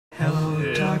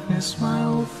darkness, my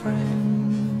old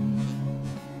friend.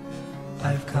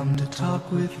 I've come to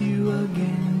talk with you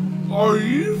again. Are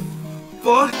you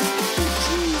fuck?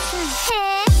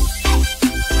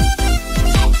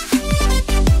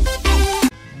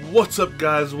 What's up,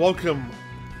 guys? Welcome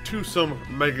to some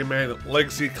Mega Man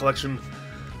Legacy Collection.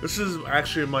 This is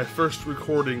actually my first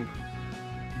recording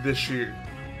this year.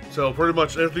 So pretty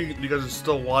much everything you guys are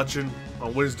still watching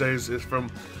on Wednesdays is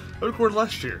from I recorded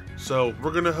last year. So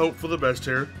we're gonna hope for the best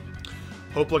here.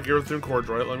 Hope like everything records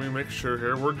right. Let me make sure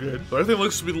here we're good. But everything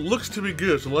looks to be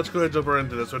good. So let's go ahead and jump right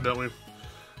into this, don't we?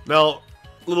 Now,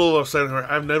 a little upset here.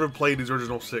 I've never played these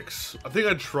original 6. I think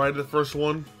I tried the first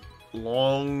one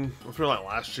I feel like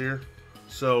last year.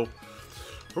 So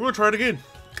we're gonna try it again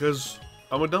because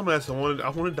I'm a dumbass. I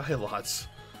want to die lots.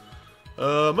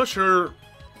 I'm not sure.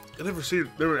 I never see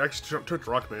they were actually turned to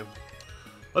Rock, man.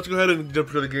 Let's go ahead and jump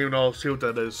into the game and I'll see what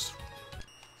that is.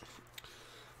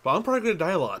 But I'm probably gonna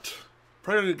die a lot.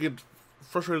 Probably gonna get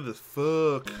frustrated as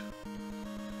fuck.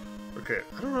 Okay,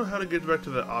 I don't know how to get back to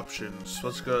the options.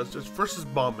 Let's go. First is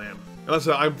Bomb Man. And let's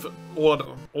say I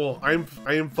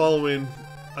am following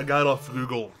a guide off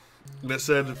Google that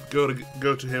said go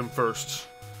to him first.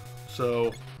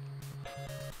 So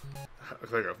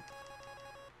there you go.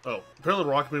 Oh, apparently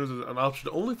Rockman is an option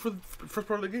only for the first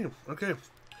part of the game. Okay.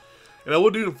 And I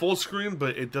would do it in full screen,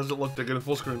 but it doesn't look that good in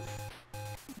full screen.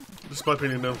 This is my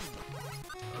opinion, though.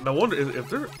 And I wonder if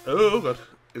there. Oh god,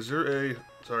 is there a?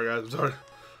 Sorry guys, I'm sorry.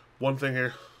 One thing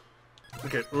here.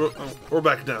 Okay, we're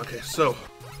back now. Okay, so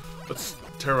let's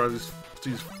terrorize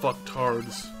these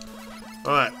fucktards.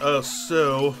 All right.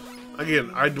 So again,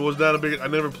 I was not a big. I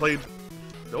never played.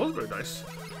 That was very nice.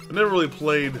 I never really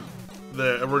played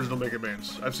the original Mega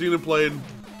Mans. I've seen them played.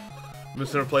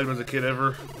 Just never played them as a kid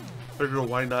ever. Figure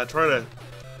why not try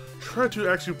to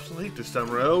actually play it this time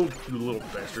around. You little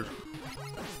bastard.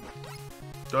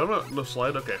 No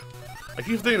slide. Okay. I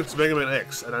keep thinking it's Mega Man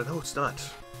X, and I know it's not.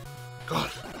 God.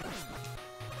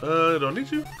 Don't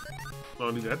need you. I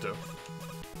don't need that though.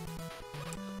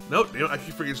 Nope. You know, I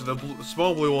keep forgetting. So the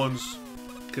small blue ones.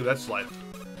 Okay, that's slide.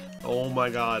 Oh my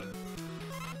god.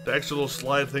 The extra little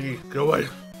slide thingy. Go away.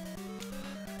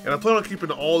 And I plan on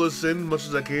keeping all this in as much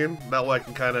as I can. That way I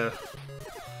can kind of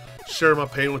share my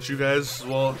pain with you guys as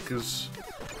well, because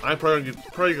I'm probably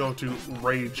going to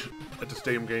rage at the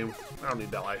stadium game. I don't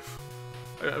need that life.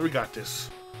 We got this.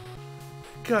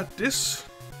 Got this.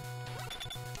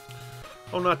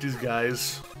 Oh, not these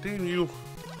guys. Damn you.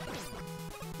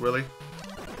 Really?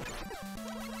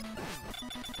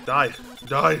 Die.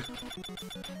 Die.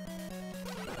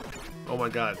 Oh my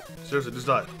god. Seriously, just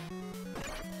die.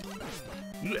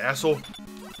 You asshole.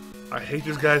 I hate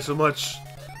this guy so much.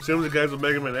 Same as the guys with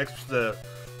Mega Man X, the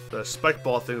spike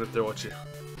ball thing that throw at you.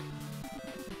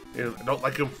 And I don't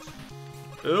like him.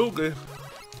 Okay.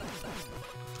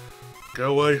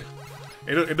 Go away.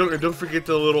 And don't forget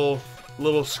the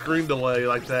little screen delay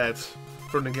like that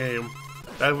from the game.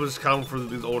 That was common for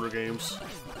these older games.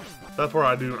 That part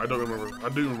I don't remember. I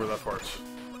do remember that part.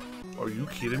 Are you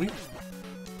kidding me?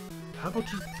 How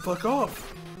about you fuck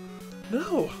off?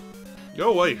 No.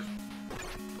 Go away.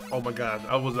 Oh my god,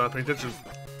 I was not paying attention.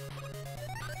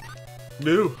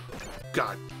 No.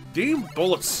 God damn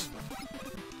bullets.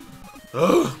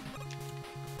 Ugh.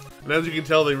 And as you can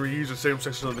tell, they reuse the same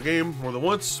section of the game more than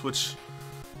once, which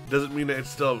doesn't mean that it's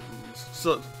still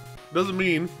doesn't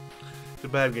mean it's a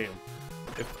bad game.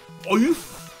 Oh, you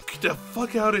get the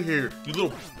fuck out of here, you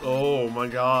little. Oh my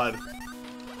god.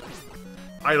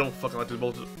 I don't fucking like this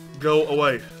bullets. Go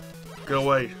away. Go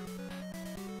away.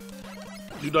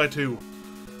 You die too.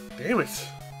 Damn it.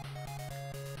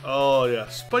 Oh yeah,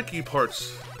 spiky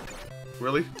parts.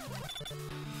 Really?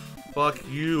 Fuck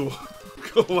you.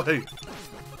 Go away.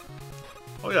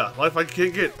 Oh yeah, life I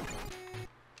can't get.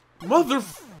 Mother.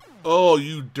 Oh,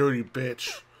 you dirty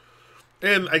bitch.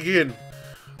 And again,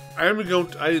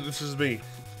 this is me.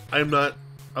 I'm not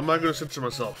gonna censor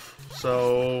myself.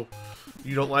 So,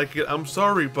 you don't like it, I'm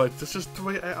sorry, but this is the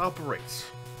way I operate.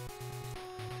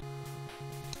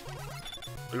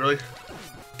 Really?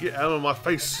 Get out of my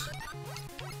face.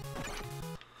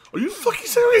 Are you fucking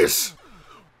serious?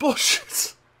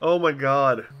 Bullshit. Oh my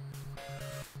god.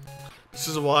 This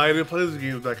is why I didn't play these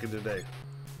games back in the day.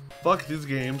 Fuck these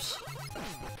games.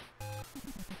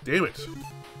 Damn it.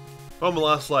 Oh, my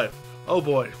last life. Oh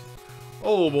boy.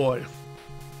 Oh boy.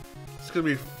 It's gonna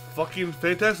be fucking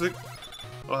fantastic.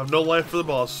 I'll have no life for the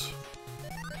boss.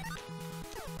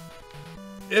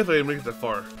 If I make it that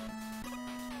far.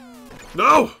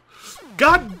 No!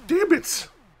 God damn it!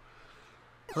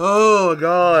 Oh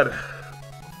god.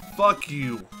 Fuck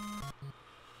you.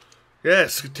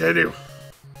 Yes, continue.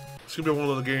 It's gonna be one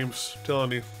of the games, I'm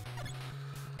telling you.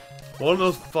 One of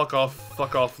those fuck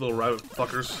off little rabbit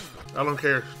fuckers. I don't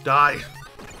care. Die.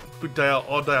 We die out.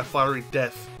 I'll die a fiery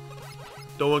death.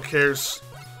 No one cares.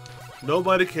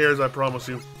 Nobody cares, I promise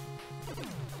you.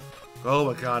 Oh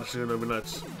my god, it's gonna be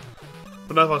nuts.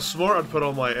 But now if I was smart, I'd put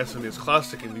on my SNES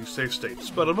Classic and use save states.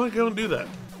 But I'm not gonna do that.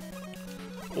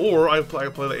 Or I play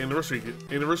the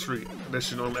anniversary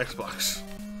edition on Xbox.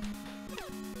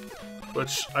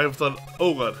 Which I've thought,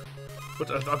 oh god. Which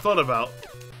I've thought about,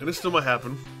 and this still might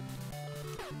happen.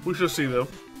 We shall see though.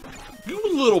 You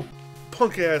little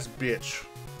punk ass bitch.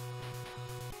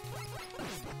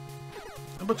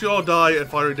 How about you all die a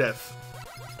fiery death?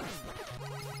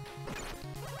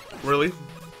 Really?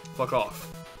 Fuck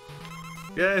off.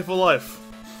 Yay, for life.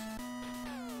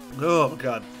 Oh my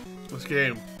god. This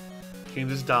game can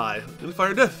just die. In a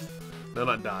fiery death. No,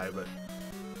 not die, but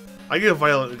I get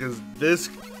violent because this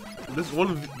one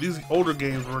of these older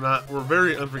games were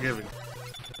very unforgiving.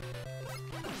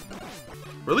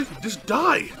 Really? Just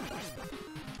die!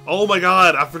 Oh my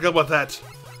god, I forgot about that.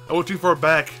 I went too far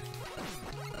back.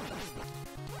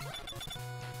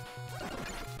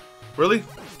 Really?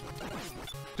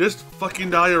 Just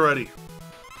fucking die already.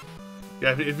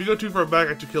 Yeah, if you go too far back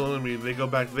after killing an enemy, they go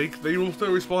back. They will still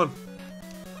respawn.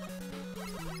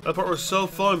 That part was so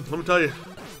fun, let me tell you.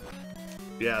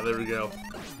 Yeah, there we go.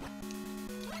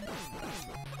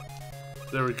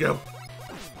 There we go.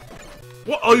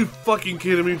 What? Are you fucking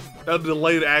kidding me? That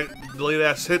delayed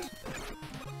ass hit.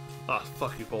 Ah,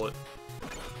 fuck you, bullet.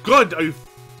 Good. Are you?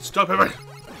 Stop it.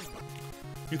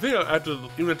 You think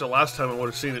even after last time I would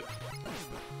have seen it,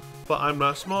 but I'm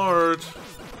not smart.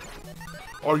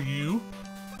 Are you?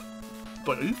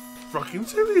 But are you fucking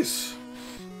serious?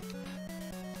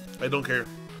 I don't care.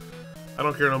 I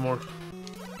don't care no more.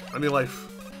 I need life.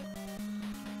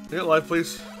 Can I get life,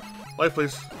 please? Life,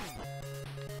 please.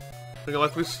 Can I get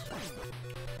life, please?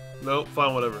 No,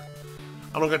 fine, whatever.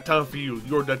 I don't got time for you.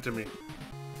 You're dead to me.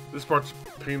 This part's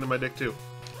a pain in my dick, too.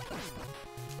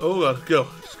 Oh, God, go.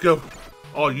 Just go.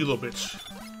 Oh, you little bitch.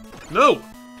 No!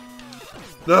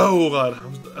 No, God.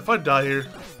 If I die here...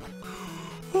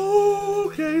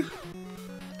 Okay.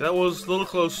 That was a little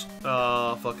close.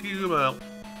 Fuck you, I'm out.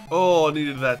 Oh, I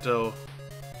needed that, though.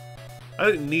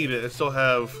 I didn't need it. I still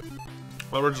have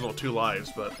my original 2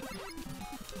 lives, but...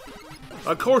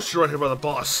 Of course you're right here by the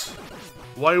boss.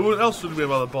 Why else would it be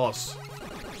about the boss?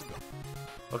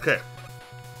 Okay.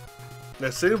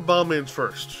 Let's save bomb mains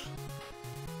first.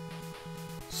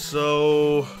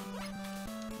 So...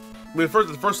 I mean,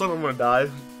 the first time I'm gonna die,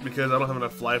 because I don't have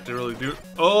enough life to really do it.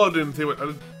 Oh, I didn't think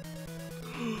what...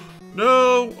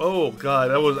 No! Oh, God,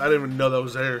 I didn't even know that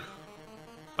was there.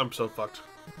 I'm so fucked.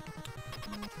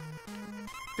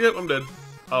 Yep, I'm dead.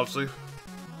 Obviously.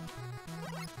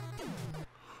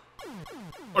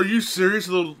 Are you serious?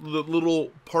 The little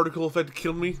particle effect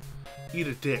killed me? Eat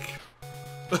a dick.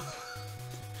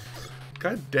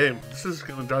 God damn, this is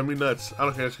gonna drive me nuts. I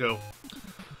don't care, let's go.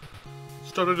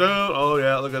 Start it down. Oh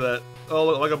yeah, look at that. Oh,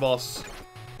 look like a boss.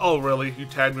 Oh really? You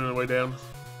tagged me on the way down.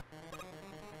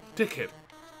 Dickhead.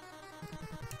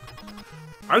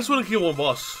 I just want to kill one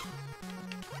boss.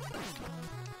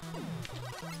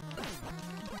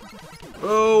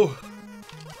 Oh.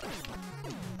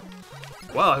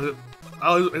 Wow.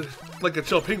 I was like a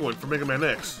chill penguin from Mega Man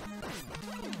X.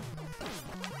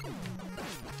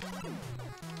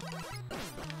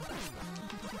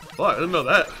 Well, I didn't know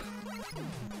that.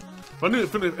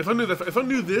 If I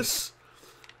knew this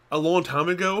a long time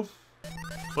ago,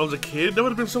 when I was a kid, that would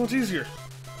have been so much easier.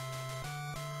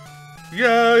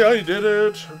 Yeah, you did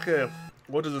it. Okay,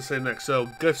 what does it say next? So,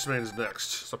 Gutsman's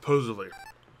next, supposedly.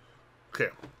 Okay,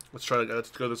 let's try. Let's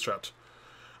go this route.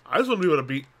 I just want to be able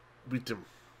to beat them.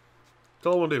 That's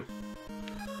all I want to do.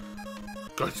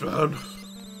 Gutsman.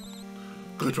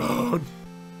 Gutsman.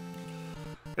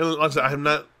 And like I said, I have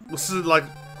not. This is like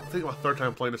I think my 3rd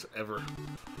time playing this ever.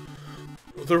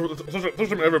 First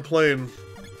time ever playing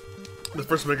the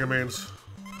first Mega Man's.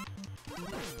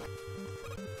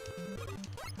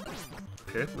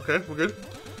 Okay, we're good.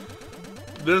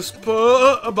 This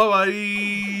bye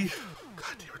bye.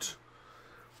 God damn it!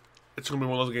 It's gonna be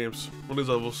one of those games, one of these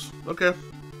levels. Okay,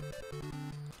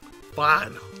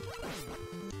 fine.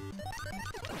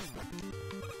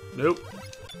 Nope.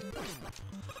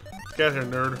 Get out here,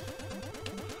 nerd.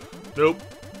 Nope.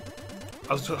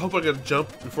 I was hoping I could jump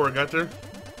before I got there.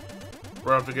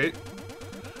 Right off the gate.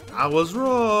 I was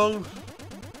wrong.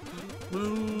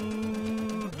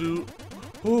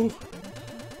 Oh.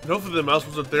 And hopefully the mouse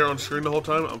wasn't there on screen the whole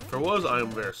time. If it was, I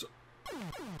am there. So.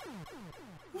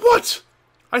 What?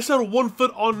 I still had 1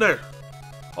 foot on there.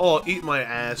 Oh, eat my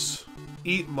ass.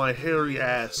 Eat my hairy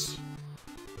ass.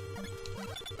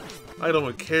 I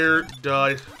don't care.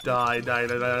 Die. Die. Die. Die.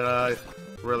 Die. Die.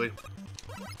 Really?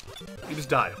 You just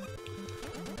die.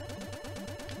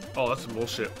 Oh, that's some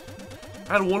bullshit.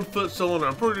 I had 1 foot cylinder.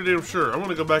 I'm pretty damn sure. I'm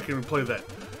gonna go back and play that.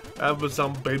 That was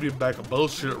some baby bag of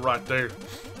bullshit right there.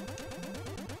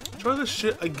 Try this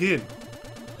shit again.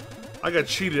 I got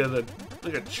cheated at it.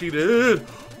 I got cheated.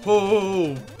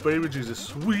 Oh, baby Jesus.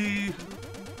 Sweet.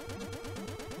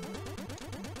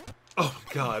 Oh,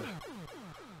 my God.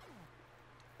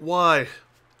 Why?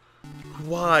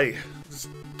 Why? This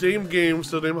damn game's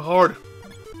so damn hard.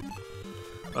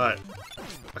 Alright.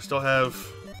 I still have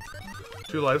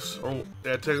 2 lives. Oh,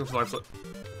 yeah, taking some lives.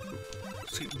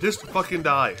 See, just fucking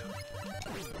die.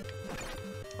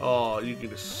 Oh, you can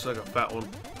just suck a fat one.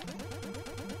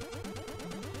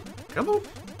 Come on.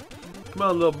 Come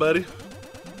on, little buddy.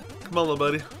 Come on, little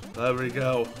buddy. There we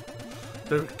go.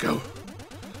 There we go.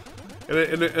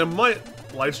 And I might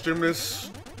live stream this.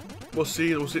 We'll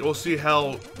see. We'll see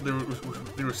how the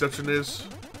reception is.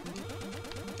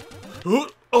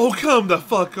 Oh, come the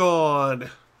fuck on!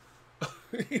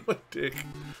 You a dick.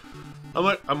 I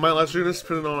might live stream this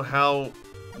depending on how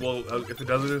well if it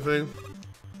does anything.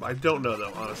 I don't know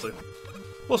though, honestly.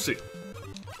 We'll see.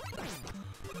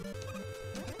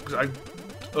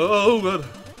 Oh god.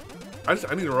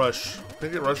 I need a rush. Can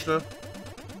I get rush now?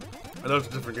 I know it's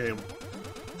a different game.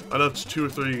 I know it's 2 or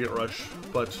 3 you get rush,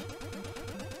 but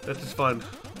that's just fun.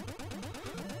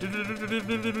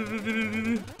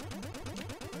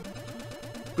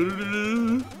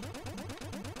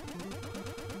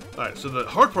 Alright, so the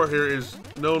hard part here is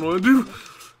no one will do.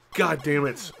 God damn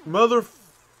it.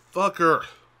 Motherfucker.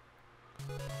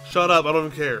 Shut up, I don't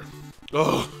even care.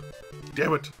 Oh,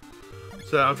 damn it.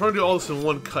 So I'm trying to do all this in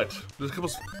 1 cut.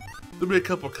 There'll be a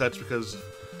couple cuts because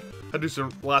I do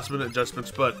some last minute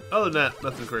adjustments, but other than that,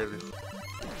 nothing crazy.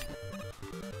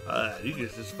 You can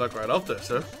just fuck right off this,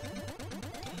 huh?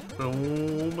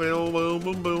 Boom, boom, boom,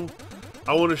 boom, boom.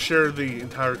 I want to share the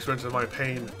entire experience of my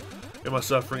pain and my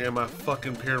suffering and my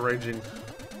fucking peer raging.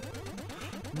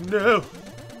 No.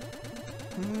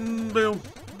 Boom.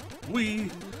 We.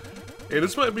 And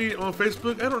this might be on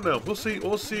Facebook. I don't know. We'll see.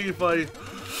 We'll see if I.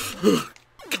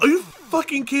 Are you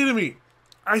fucking kidding me?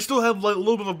 I still have like a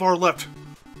little bit of a bar left.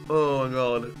 Oh my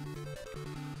god.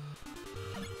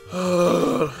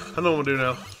 I know what I'm gonna do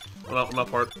now. On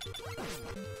that part.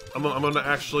 I'm gonna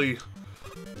actually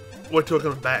wait till it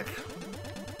comes back.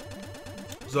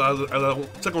 So as the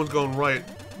second one's going right,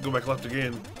 go back left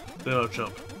again, then I'll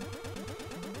jump.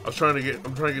 I'm trying to get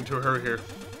into a hurry here.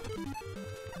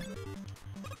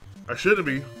 I shouldn't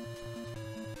be.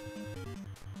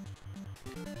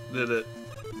 Did it?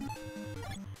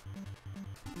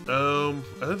 I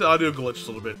think the audio glitched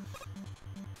a little bit.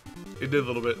 It did a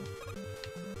little bit.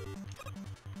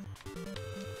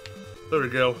 There we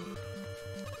go.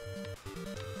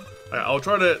 Alright, I'll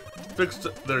try to fix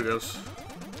it. There it goes.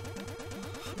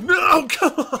 No,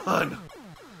 come on!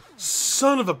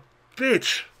 Son of a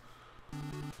bitch!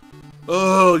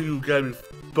 Oh, you gotta be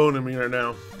boning me right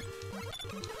now.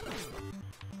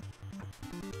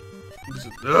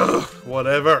 Ugh,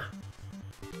 whatever.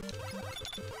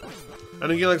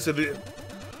 And again, like I said,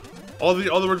 all the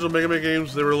original Mega Man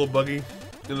games, they were a little buggy.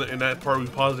 In that part, we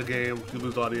pause the game, you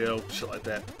lose audio, shit like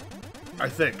that. I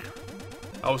think.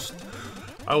 I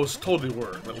was told they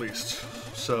were, at least.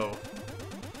 So,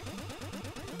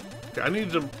 okay, I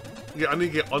need to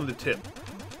get on the tip.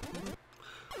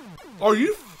 Are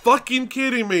you fucking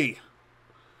kidding me?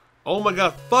 Oh my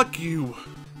god, fuck you.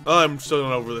 I'm still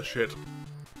not over this shit.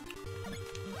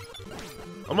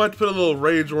 I might have to put a little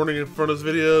rage warning in front of this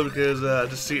video because I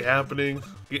just see it happening,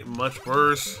 getting much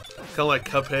worse. Kind of like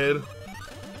Cuphead.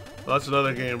 Well, that's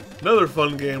another game. Another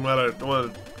fun game I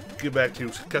want to get back to.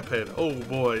 Cuphead. Oh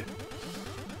boy.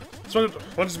 So I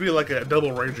want this to be like a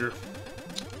double rager.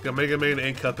 Got Mega Man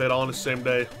and Cuphead all on the same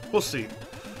day. We'll see.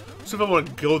 See if I want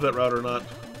to go that route or not.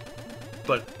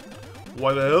 But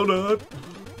why the hell not?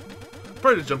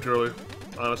 Probably just jumped too early,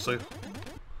 honestly.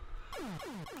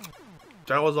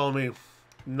 That was on me.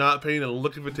 Not paying a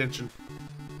lick of attention.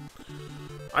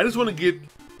 I just want to get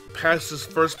past this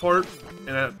first part,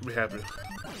 and I'd be happy.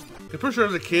 I'm pretty sure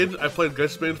as a kid, I played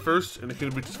Gustman first, and the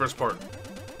kid beat this first part.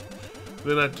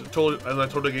 Then I told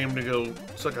the game to go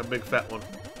suck a big fat one.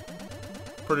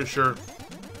 Pretty sure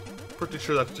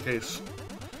that's the case.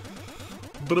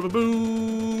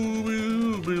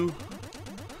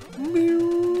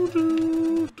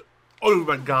 Oh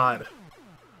my god!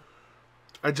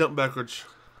 I jumped backwards.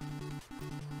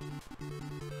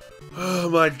 Oh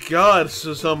my god, this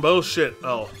is some bullshit.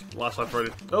 Oh, last life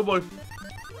already. Oh boy.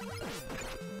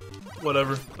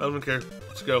 Whatever, I don't care.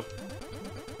 Let's go.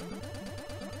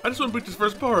 I just want to beat this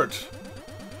first part.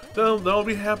 Then I'll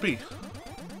be happy.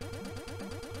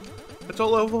 That's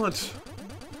all I want.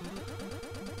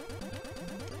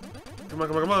 Come on,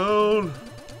 come on, come on.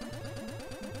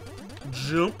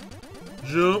 Jump,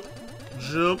 jump,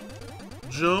 jump,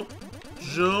 jump,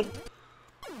 jump.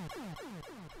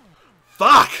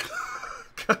 Fuck!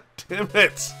 God damn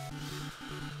it.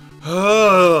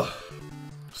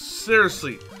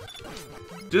 Seriously.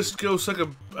 Just go suck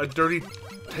a dirty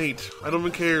taint. I don't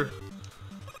even care.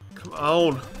 Come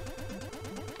on.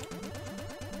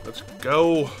 Let's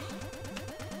go.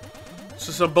 This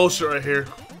is some bullshit right here.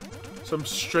 Some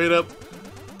straight up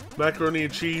macaroni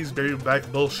and cheese baby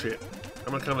back bullshit.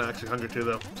 I'm kind of actually hungry too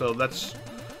though. So that's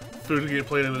food to get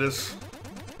played into this.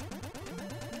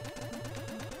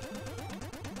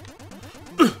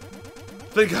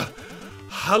 Thank God.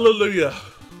 Hallelujah.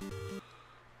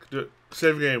 Do it.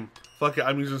 Save game. Fuck it,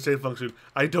 I'm using the save function.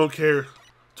 I don't care.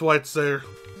 That's why it's there.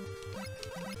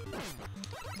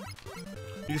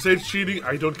 You can say it's cheating.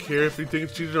 I don't care if you think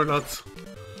it's cheating or not.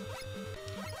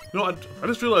 You know, I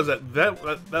just realized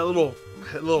that little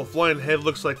flying head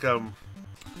looks like the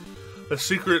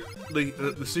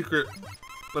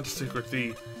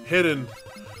hidden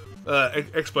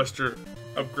X-Buster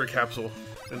upgrade capsule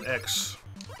in X.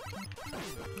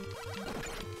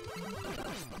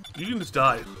 You can just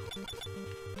die.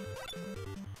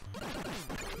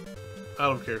 I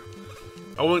don't care.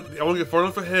 I want to get far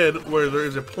enough ahead where there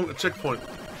is a checkpoint.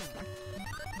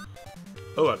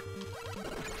 Oh God.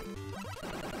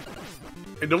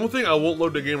 And the one thing, I won't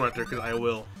load the game right there because I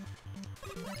will.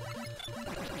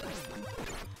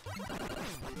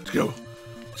 Let's go.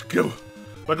 Let's go.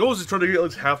 My goal is to try to get at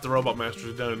least half the Robot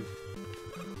Masters done.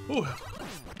 Ooh. I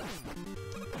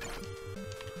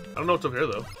don't know what's up here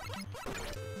though.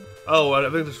 Oh, I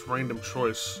think this random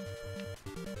choice.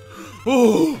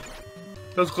 Ooh!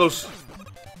 That was close.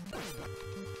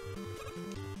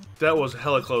 That was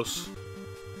hella close.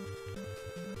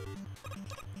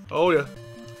 Oh yeah.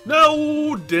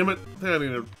 No! Damn it. I think I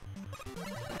need to...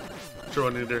 Sure,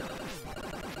 I need there.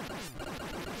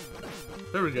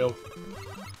 There we go.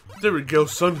 There we go,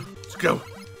 son. Let's go.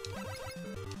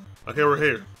 Okay, we're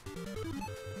here.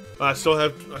 I still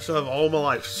have all my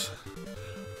lives.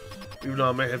 Even though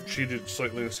I may have cheated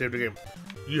slightly and saved the game.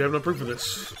 You have no proof of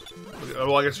this. Okay,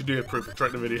 well, I guess you do have proof. It's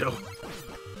right in the video.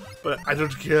 But I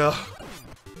don't care.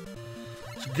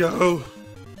 Let's go.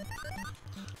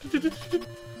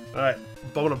 Alright,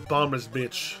 I'm gonna bomb this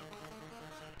bitch.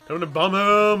 I'm gonna bomb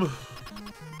him.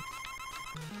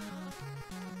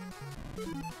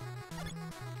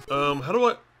 How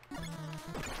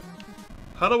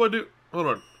do I do? Hold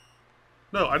on.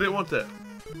 No, I didn't want that.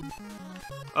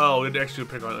 Oh, we had to actually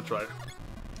pick on it. That's right.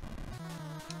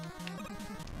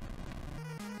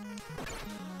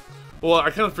 Well,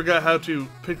 I kind of forgot how to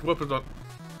pick weapons on.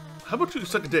 How about you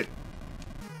suck a dick?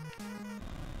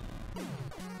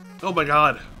 Oh my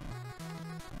God.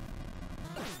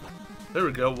 There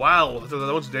we go. Wow, that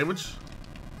much damage.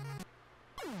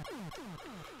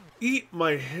 Eat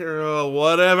my hair,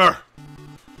 whatever.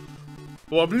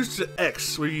 Well, I'm used to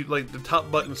X, where you like the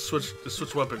top button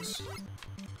switch weapons.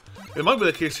 It might be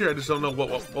the case here. I just don't know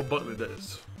what button it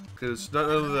is, because it's not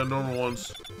none of the normal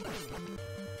ones.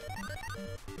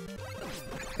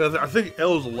 I think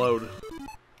L is load.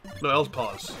 No, L's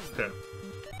pause. Okay.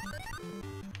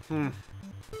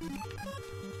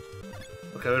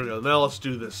 Okay, there we go. Now let's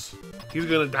do this. He's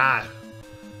gonna die.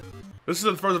 This is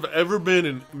the first I've ever been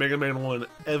in Mega Man 1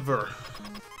 ever,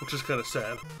 which is kind of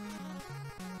sad.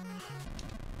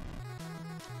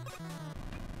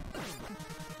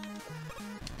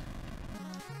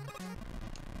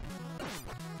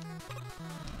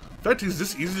 In fact, is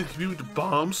this easy to compute with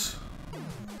bombs?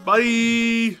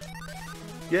 Bye!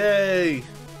 Yay!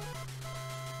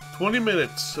 20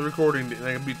 minutes of recording, and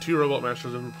I can beat 2 Robot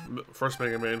Masters in first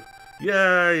Mega Man.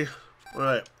 Yay!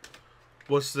 Alright.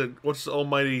 What's the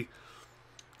almighty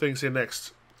thing say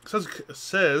next? It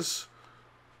says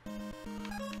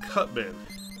Cutman,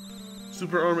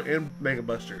 Super Armor, and Mega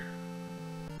Buster.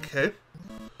 Okay.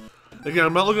 Again,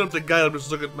 I'm not looking up the guide. I'm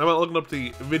not looking up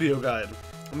the video guide.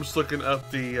 I'm just looking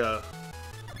up the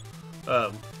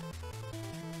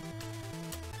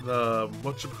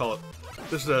what you call it?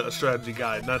 This is a strategy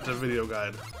guide, not the video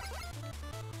guide.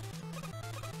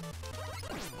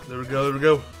 There we go. There we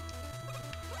go.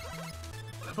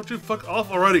 How about you fuck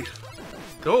off already?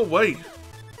 Go away.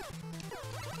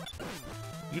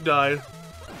 You die.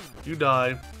 You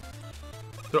die.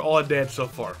 They're all dead so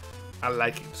far. I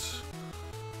like it.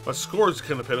 My score is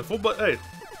kind of pitiful, but hey.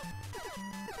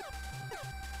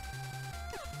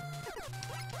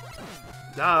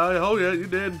 Die. Oh yeah, you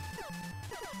did.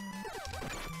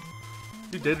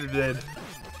 You dead or dead.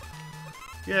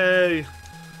 Yay!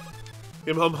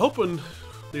 Yeah, I'm hoping to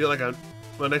get like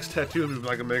my next tattoo will be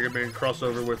like a Mega Man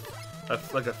crossover with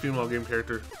like a female game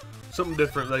character. Something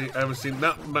different that I haven't seen.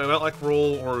 Not like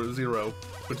Roll or Zero.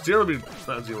 But Zero would be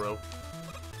not Zero.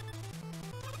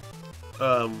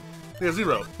 Yeah,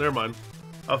 Zero. Never mind.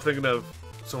 I was thinking of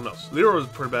someone else. Zero is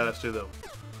pretty badass too, though.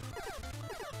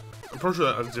 I'm pretty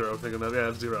sure that's Zero. I'm thinking of, yeah,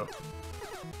 it's Zero.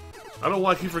 I don't know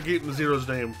why I keep forgetting Zero's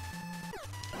name.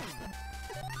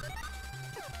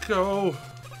 Go!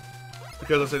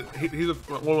 Because I said he's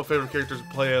one of my favorite characters to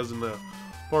play as in the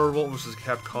Marvel vs.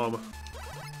 Capcom.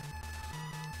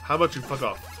 How about you fuck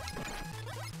off?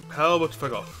 How about you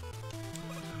fuck off?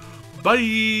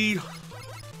 Bye!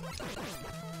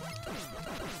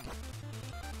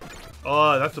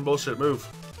 Oh, that's some bullshit move.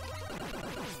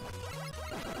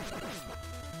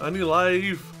 I need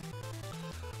life.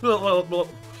 Well, like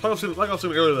I was saying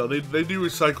earlier though, they do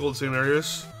recycle the same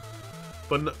areas,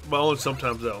 but only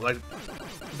sometimes though.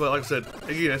 But like I said,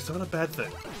 again, it's not a bad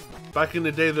thing. Back in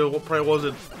the day, there probably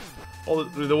wasn't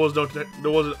there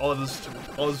wasn't all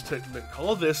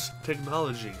this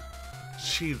technology.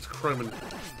 Jeez, cramming.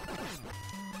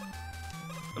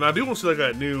 And I do want to see like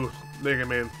a new Mega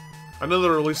Man. I know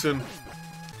they're releasing.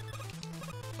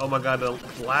 Oh my god, the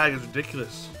lag is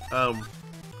ridiculous.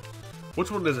 Which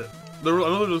one is it? I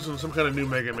know they're releasing some kind of new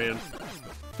Mega Man.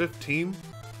 15, I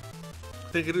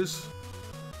think it is.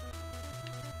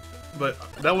 But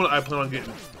that one I plan on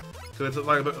getting, cause it's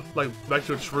like back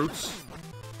to its roots.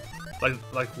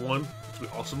 Like one, it's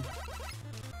gonna be awesome.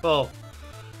 Well,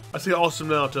 I say awesome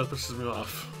now until it pisses me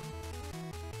off.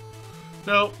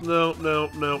 No.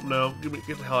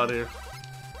 Get the hell out of here.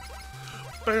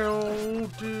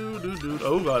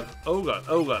 Oh god.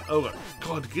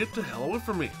 God, get the hell away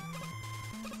from me.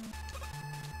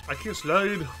 I can't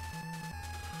slide.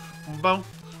 I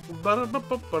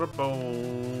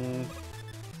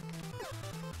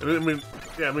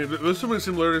mean, there's so many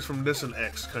similarities from this and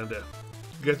X, kinda.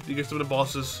 You get some of the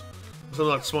bosses, some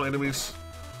like small enemies.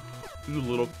 You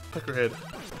little peckerhead.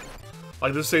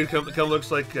 Like this stage kind of looks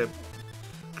like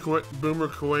Boomer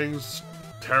Kuwang's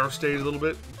Tower stage a little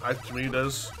bit. To me, it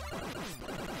does.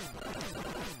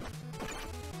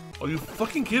 Are you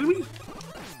fucking kidding me?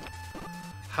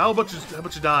 How about you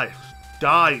die?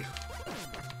 Die!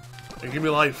 And give me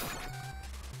life.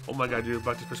 Oh my god, you're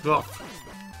about to piss me off.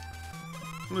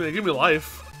 I mean, give me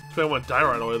life. If I want to die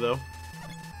right away, though.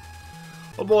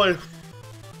 Oh boy.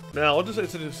 Now, I'll just say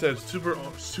it says super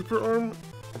arm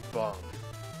or bomb.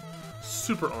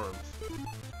 Super arm.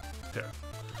 Okay.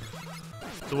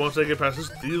 So once I get past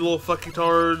these little fucking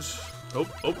tards. Oh,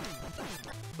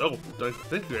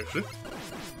 thank you, actually.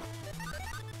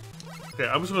 Okay,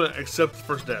 I'm just gonna accept the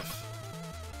first death.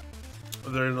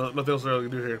 There's nothing else I really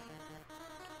can do here.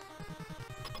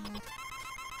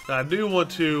 Now, I do want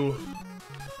to.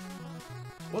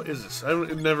 What is this?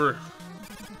 I've never.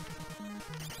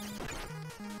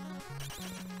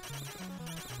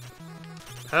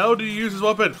 How do you use this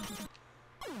weapon?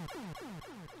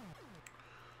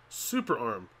 Super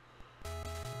arm.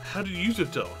 How do you use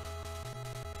it though?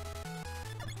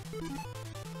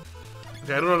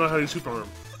 Okay, I don't know how to use super arm.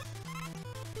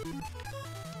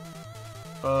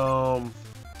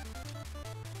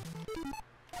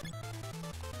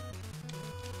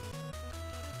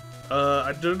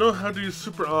 I don't know how to use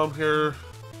super arm here.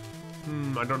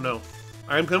 I don't know.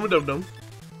 I am kind of a dum-dum.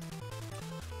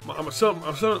 I'm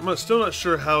still not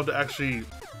sure how to actually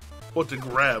what to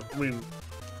grab. I mean,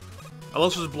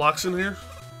 unless there's blocks in here,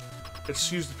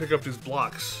 it's used to pick up these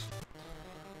blocks.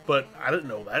 But I didn't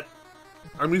know that.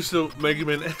 I'm used to Mega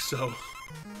Man XO.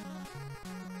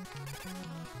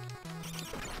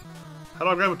 How do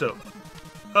I grab it though?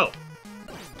 Oh.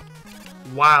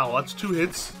 Wow, that's 2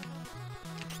 hits.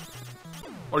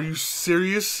 Are you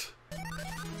serious?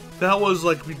 That was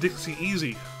like ridiculously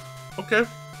easy. Okay,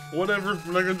 whatever.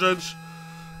 I'm not gonna judge.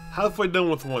 Halfway done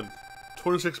with one.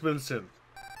 26 minutes in.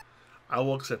 I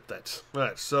will accept that.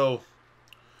 Alright, so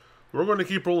we're going to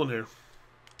keep rolling here.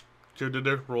 Joe did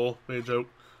there. Roll. Made a joke.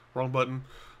 Wrong button.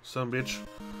 Son of a bitch.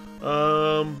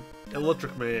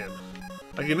 Electric Man.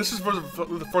 Again, this is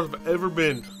the first I've ever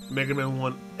been Mega Man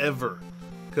 1 ever.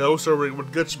 Because I was started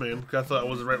with Guts Man. Because I thought it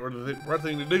was the right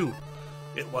thing to do.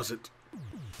 It wasn't.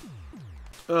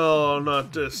 Oh,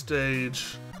 not this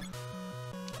stage.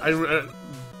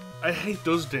 I hate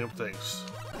those damn things.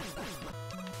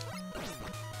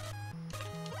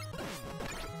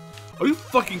 Are you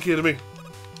fucking kidding me?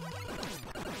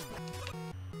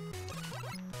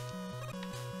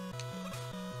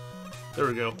 There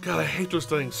we go. God, I hate those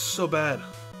things so bad.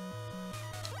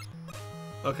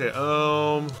 Okay,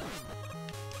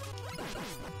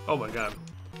 Oh my god.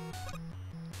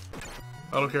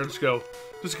 I don't care, just go.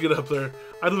 Just get up there.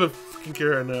 I don't even fucking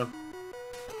care right now.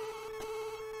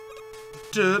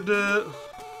 There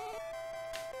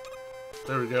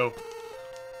we go.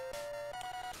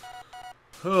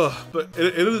 But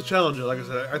it is a challenge, like I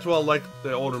said. That's why I like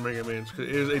the older Mega Mans, because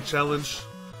it is a challenge.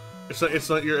 It's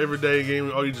not your everyday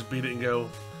game. Oh, you just beat it and go.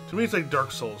 To me, it's like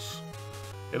Dark Souls,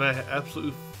 and I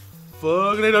absolutely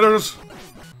fucking hate Dark Souls.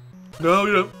 No,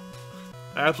 you don't.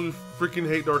 I absolutely freaking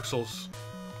hate Dark Souls.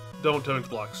 Don't tell me it's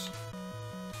blocks.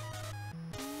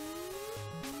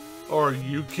 Are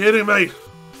you kidding me?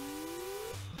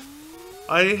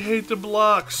 I hate the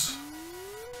blocks.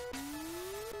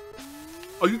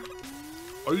 Are you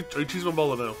teasing my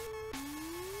ball now?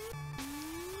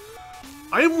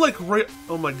 I am like right.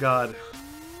 Oh my god.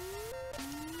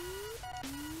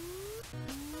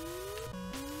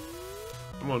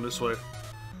 I'm going this way.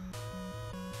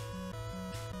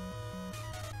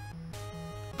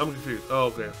 I'm confused. Oh,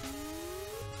 okay.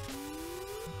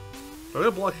 Do I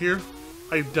have a block here?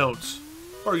 I don't.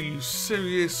 Are you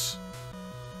serious?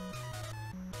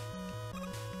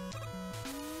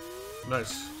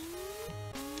 Nice.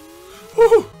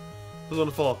 Woo! I was on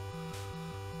the fall.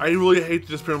 I really hate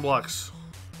the disappearing blocks.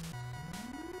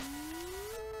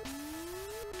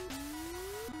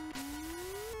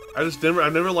 I've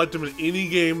never liked them in any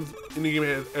game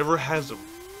that ever has them.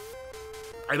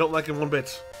 I don't like them one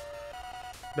bit.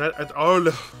 Not at all.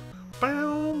 Bow,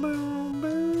 bow,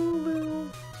 bow, bow.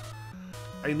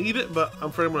 I need it, but I'm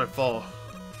afraid I'm gonna fall.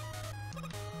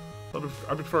 I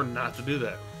prefer not to do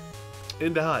that.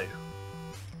 And die.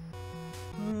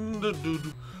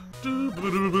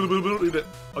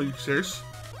 Are you serious?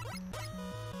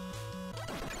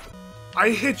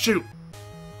 I hit you!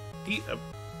 Eat a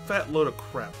fat load of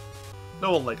crap.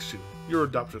 No one likes you. You're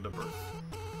adopted at birth.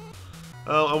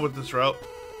 Oh, I'm with this route.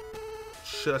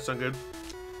 Shit, that's not good.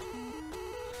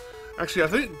 Actually, I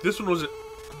think this one was...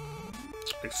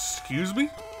 Excuse me?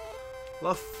 A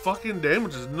lot of fucking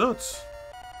damage is nuts.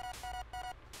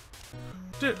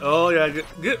 Dude, oh yeah,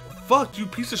 get fucked, you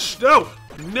piece of snow!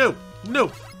 No,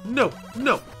 no, no,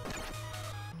 no!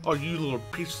 Oh, you little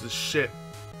pieces of shit.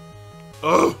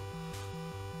 Oh!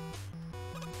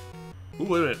 Ooh,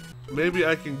 wait a minute. Maybe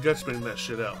I can gut spin that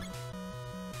shit out.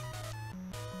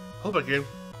 Hope I can.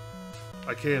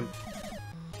 I can.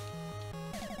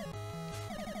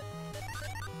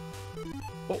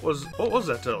 What was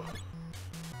that though?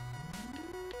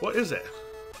 What is that?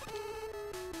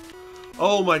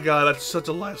 Oh my god, that's such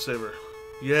a lifesaver.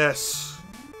 Yes.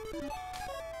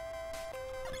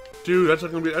 Dude, that's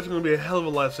gonna be a hell of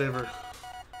a lifesaver.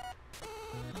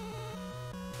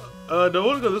 Do I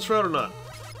want to go this route or not?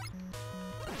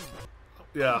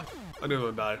 Yeah, I knew I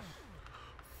was gonna die.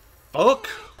 Fuck!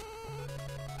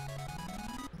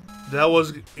 That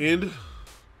was end.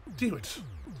 Damn it.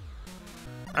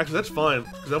 Actually, that's fine,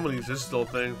 because I'm gonna use this little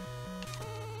thing.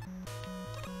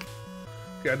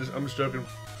 Okay, I'm just joking.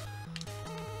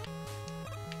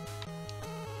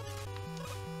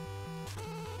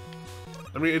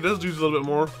 I mean, it does use a little bit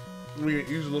more. We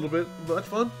use a little bit, but that's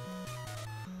fun.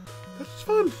 That's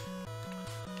fun.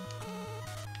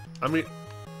 I mean,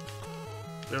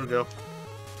 there we go.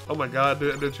 Oh my god,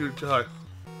 I did too high.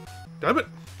 Damn it.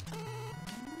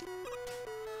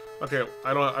 Okay,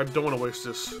 I don't want to waste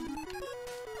this.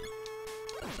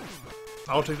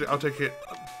 I'll take it.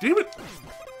 Damn it!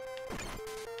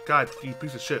 God, you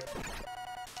piece of shit.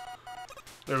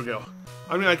 There we go.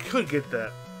 I mean, I could get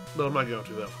that. No, I'm not going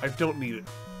to, though. I don't need it.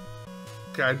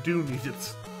 Okay, I do need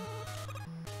it.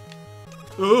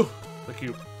 Oh! Thank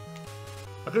you.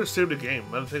 I could have saved the game.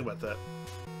 I didn't think about that.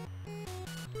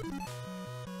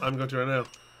 I'm going to right now.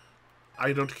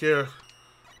 I don't care.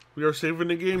 We are saving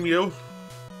the game, yo.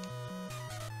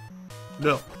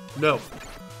 No. No.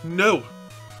 No!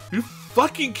 You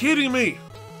fucking kidding me?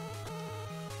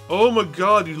 Oh my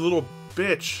god, you little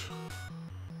bitch.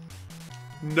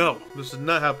 No, this is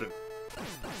not happening.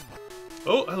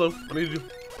 Oh, hello. I need you.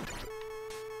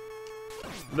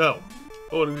 No.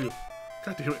 Oh, I need you.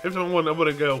 God damn it. Every time I'm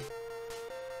gonna go.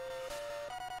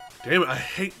 Damn it, I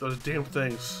hate those damn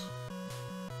things.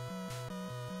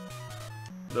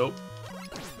 Nope.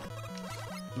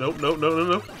 Nope, nope, no, no,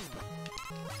 no.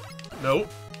 No.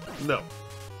 No.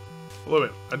 Wait a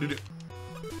minute. I do.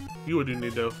 You would do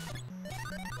need though.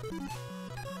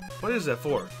 What is that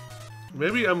for?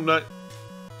 Maybe I'm not.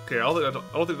 Okay, I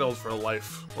don't think that was for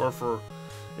life or for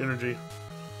energy.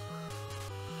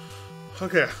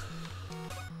 Okay.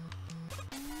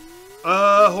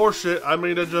 Horseshit. I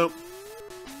made a jump.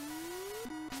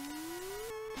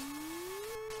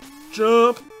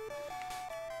 Jump.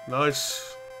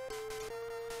 Nice.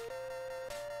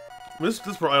 This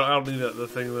part, I don't need the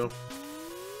thing though.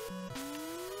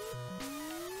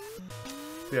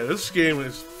 Yeah, this game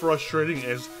is frustrating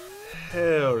as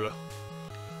hell.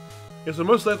 Yeah, so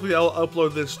most likely I'll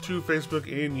upload this to Facebook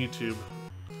and YouTube.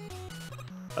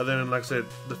 And then, like I said,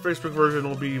 the Facebook version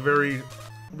will be a very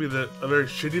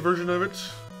shitty version of it,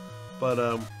 but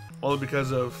only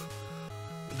because of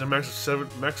the max of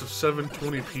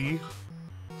 720p.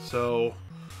 So,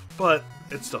 but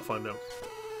it's still fun though.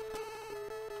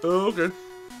 Oh, okay.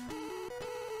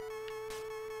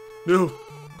 No.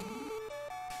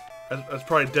 That's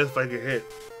probably death if I get hit.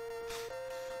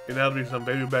 And that'll be some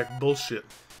baby back bullshit.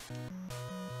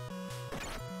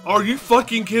 Are you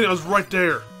fucking kidding? I was right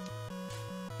there.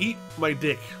 Eat my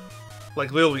dick.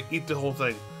 Like literally, eat the whole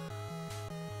thing.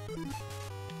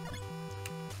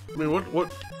 I mean, what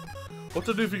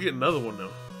to do if you get another one now?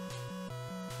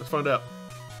 Let's find out.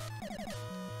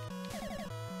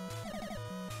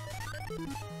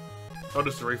 Oh,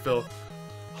 just a refill.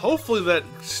 Hopefully that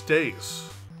stays.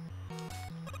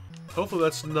 Hopefully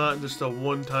that's not just a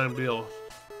one-time deal.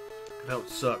 That would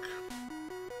suck.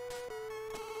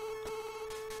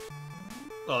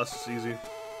 Oh, this is easy.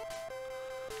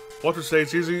 Watch it say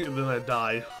it's easy, and then I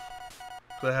die.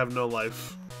 Because I have no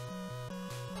life.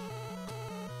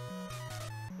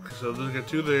 Okay, so there's got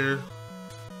 2 there.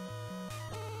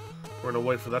 We're gonna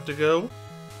wait for that to go.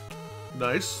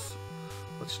 Nice.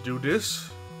 Let's do this.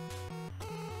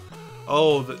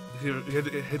 Oh, he had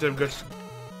to hit them guts.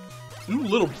 You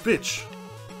little bitch.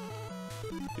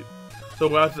 So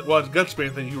while it's gut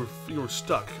spam thing, you were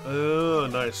stuck. Oh,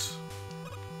 nice.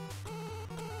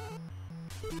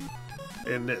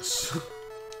 And this.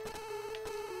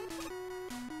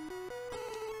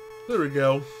 There we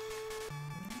go.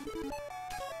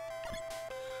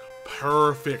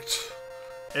 Perfect.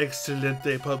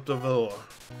 Excelente, por favor.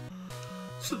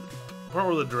 Is the part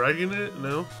where the dragon in it?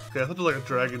 No? Okay, I thought it was like a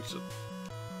dragon.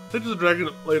 I think there's a dragon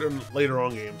later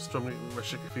on games, so I'm getting my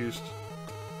shit confused.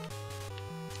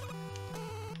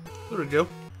 There we go.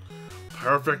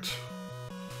 Perfect.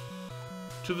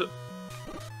 To the...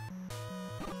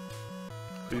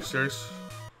 Are you serious?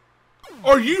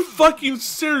 Are you fucking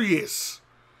serious?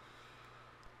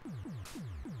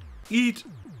 Eat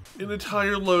an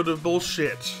entire load of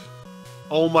bullshit.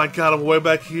 Oh my god, I'm way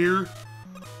back here?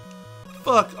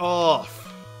 Fuck off.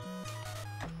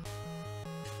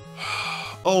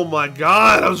 Oh my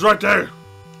god, I was right there.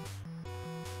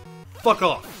 Fuck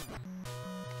off.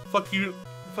 Fuck you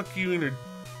and your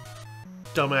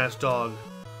dumbass dog.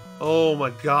 Oh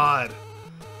my god.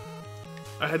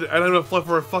 I had enough fluff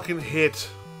for a fucking hit.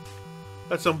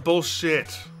 That's some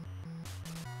bullshit.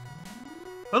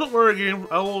 I don't worry, game.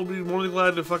 I will be more than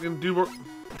glad to fucking do more.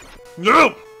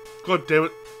 No! God damn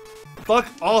it. Fuck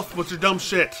off with your dumb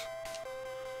shit.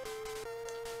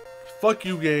 Fuck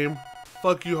you, game.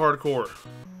 Fuck you, hardcore.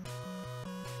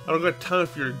 I don't got time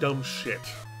for your dumb shit.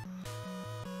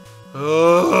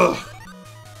 Ugh.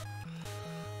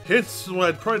 Hits when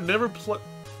I'd probably never play.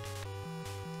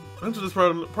 Until this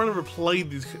part, I probably never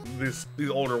played these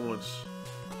older ones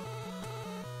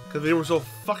because they were so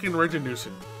fucking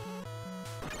rage-inducing.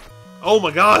 Oh my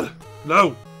god,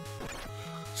 no!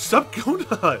 Stop going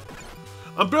on!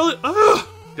 I'm barely. Ah,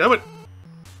 damn it!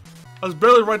 I was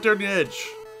barely right there on the edge.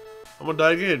 I'm gonna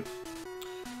die again.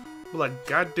 Like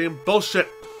goddamn bullshit.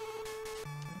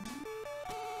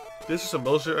 This is some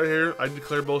bullshit right here. I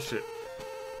declare bullshit.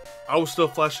 I was still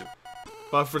flashing,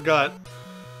 but I forgot.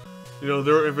 You know,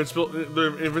 their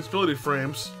invincibility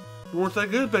frames weren't that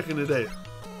good back in the day.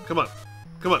 Come on.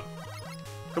 Come on.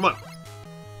 Come on.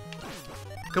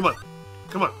 Come on.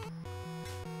 Come on.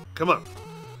 Come on.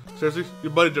 Seriously?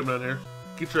 Your buddy jumped down here.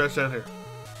 Get your ass down here.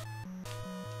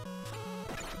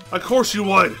 Of course you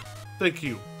would. Thank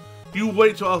you. You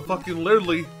wait till I fucking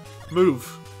literally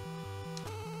move.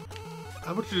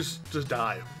 How about you just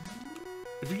die?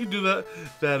 If you can do that,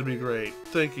 that'd be great.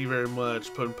 Thank you very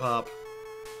much, Puddin' Pop.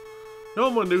 You know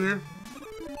what I'm gonna do here?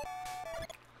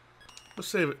 Let's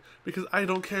save it because I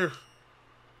don't care.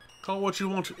 Call it what you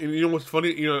want. And you know what's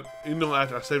funny? You know,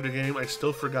 after I saved the game, I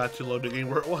still forgot to load the game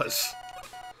where it was.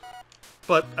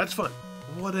 But that's fine.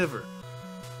 Whatever.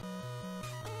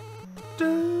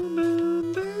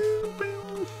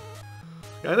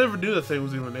 Yeah, I never knew that thing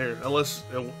was even there, unless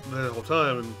it was there the whole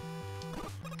time. And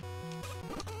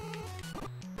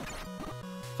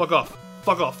fuck off!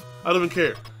 Fuck off! I don't even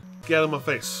care. Get out of my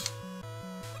face.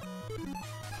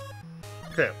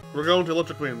 Okay, we're going to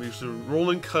electric man. These are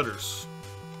rolling cutters.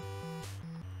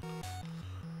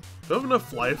 Do I have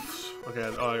enough lives? Okay,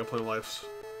 oh, I got plenty of lives.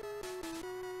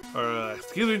 Alright,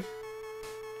 excuse me.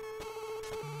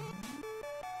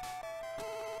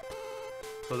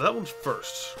 So that one's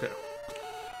first. Okay.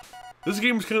 This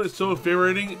game is kind of so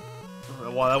infuriating.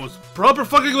 Wow, that was proper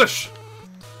fucking English.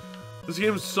 This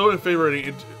game is so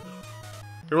infuriating. It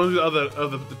reminds me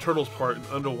of the turtles part in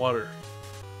underwater.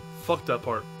 Fuck that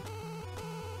part.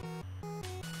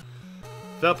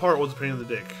 That part was a pain in the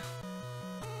dick.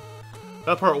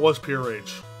 That part was pure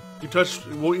rage. You touch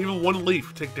even one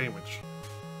leaf, take damage.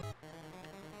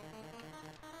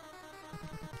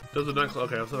 Does the next?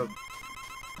 Okay,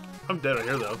 I'm dead right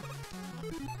here though.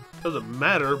 Doesn't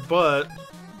matter, but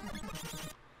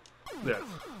yeah.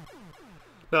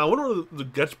 Now I wonder what the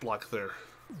gets block there.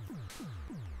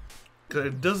 Cause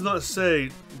it does not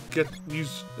say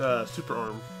use super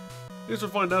arm. I guess we'll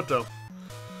find out though.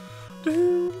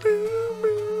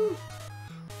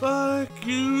 Fuck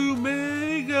you,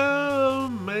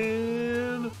 Mega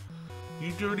Man.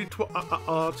 You dirty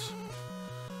twat.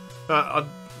 Like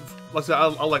I said,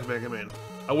 I like Mega Man.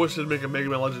 I wish they'd make a Mega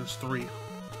Man Legends 3.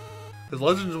 Because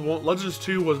Legends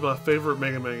 2 was my favorite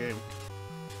Mega Man game.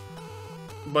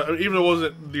 But even though it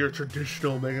wasn't your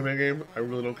traditional Mega Man game, I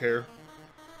really don't care.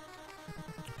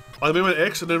 On Mega Man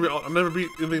X, I never beat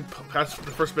anything past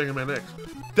the first Mega Man X.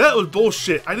 That was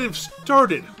bullshit. I didn't even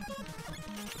start it.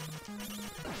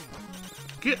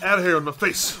 Get out of here on my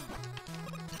face.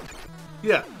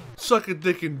 Yeah, suck a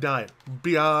dick and die,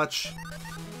 biatch.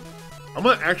 I'm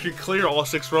gonna actually clear all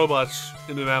 6 robots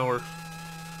in an hour.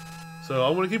 So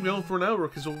I'm gonna keep going for an hour,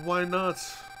 because why not?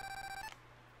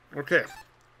 Okay,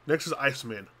 next is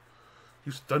Iceman.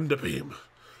 Use Thunder Beam.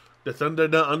 The Thunder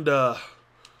Down Under.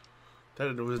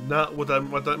 That was not what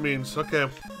that means. Okay.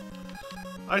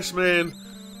 Iceman.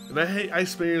 And I hate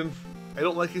Iceman. I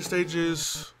don't like his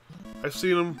stages. I've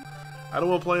seen him. I don't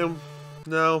want to play him.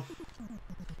 No.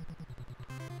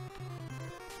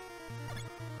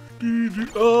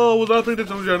 Oh, was not paying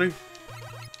attention, Johnny.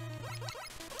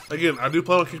 Again, I do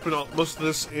plan on keeping most of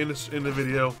this in the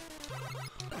video.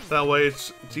 That way,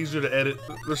 it's easier to edit.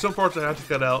 There's some parts I have to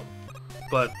cut out,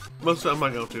 but most of it I'm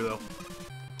not going to though.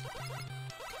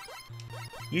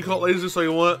 You call it lazy so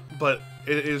you want, but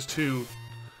it is too.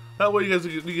 That way, you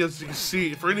guys can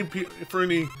see for anybody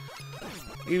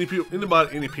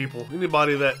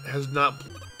that has not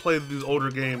played these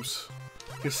older games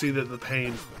can see the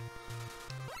pain.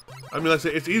 I mean, like I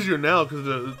say, it's easier now because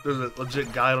there's a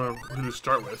legit guide on who to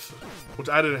start with, which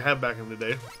I didn't have back in the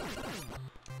day.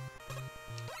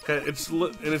 Okay, it's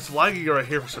laggy right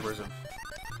here for some reason.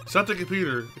 It's not the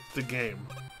computer, it's the game,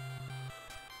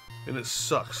 and it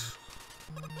sucks.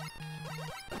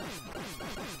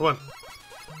 Come on,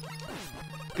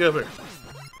 get up here.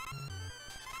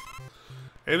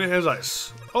 And it has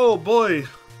ice. Oh boy,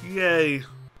 yay!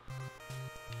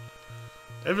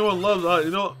 Everyone loves ice.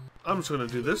 You know what? I'm just gonna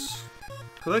do this,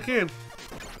 because I can.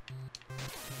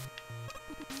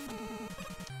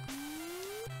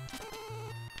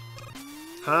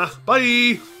 Huh? Bye!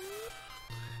 Yeah,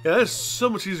 that's so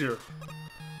much easier.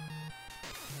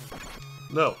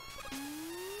 No.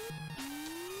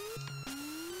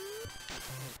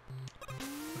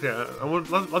 Okay, I want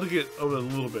to get over a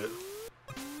little bit.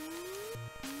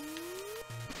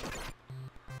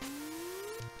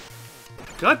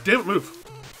 God damn it, move!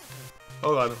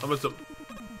 Oh god, I messed up.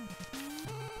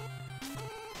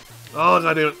 Oh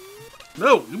god damn it.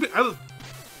 No! You be out of.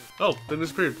 Oh, they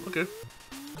disappeared. Okay.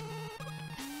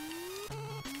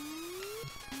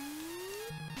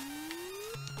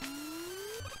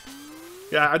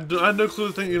 Yeah, I had no clue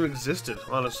the thing even existed,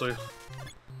 honestly.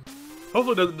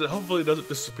 Hopefully it doesn't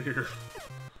disappear.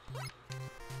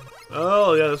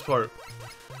 Oh yeah, this part.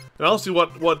 And honestly,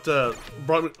 what brought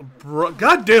me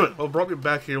God damn it! What brought me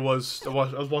back here was I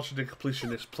was watching the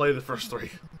completionist play the first 3.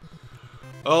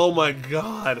 Oh my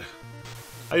god!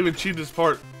 I even cheated this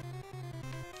part.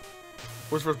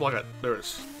 Where's the first block at? There it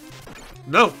is.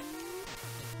 No!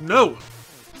 No!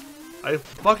 I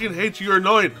fucking hate you. You're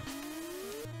annoying.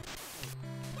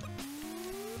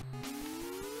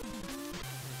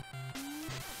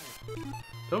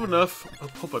 Do I have enough? I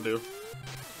hope I do.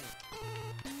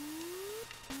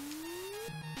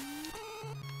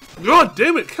 God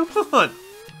damn it! Come on!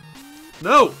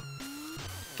 No!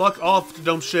 Fuck off, you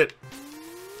dumb shit.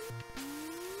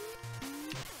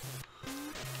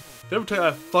 Did I ever tell you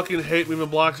I fucking hate moving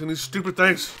blocks and these stupid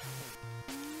things?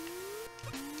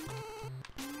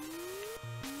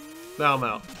 Now I'm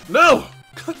out. No!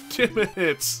 God damn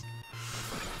it!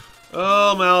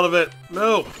 Oh, I'm out of it.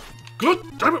 No! God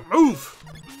damn it, move!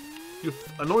 You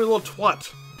annoying little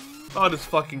twat. Oh, just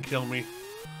fucking kill me.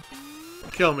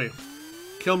 Kill me.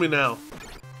 Kill me now.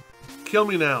 Kill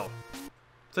me now.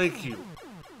 Thank you.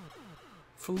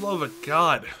 For the love of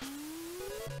God.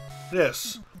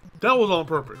 Yes. That was on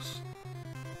purpose.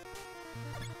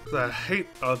 I hate.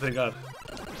 Oh, thank God.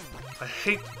 I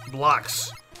hate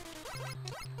blocks.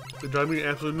 They drive me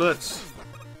absolutely nuts.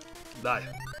 Die.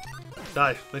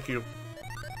 Die. Thank you.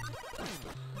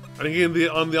 And again,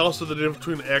 also the difference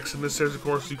between X and this series, of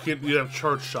course, you have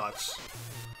charge shots.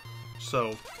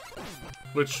 So,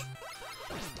 which,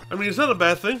 I mean, it's not a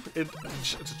bad thing.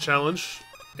 It's a challenge,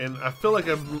 and I feel like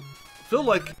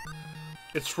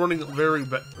it's running very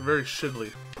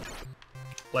shittily.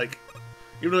 Like,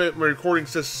 even though my recording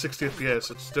says 60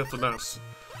 FPS, it's definitely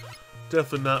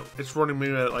not. It's running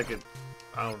maybe at like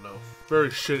I don't know, very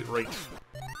shit rate.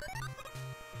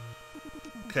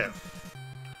 Okay.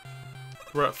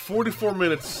 We're at 44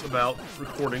 minutes about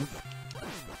recording.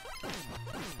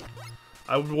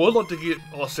 I would like to get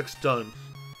all 6 done.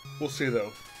 We'll see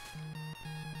though.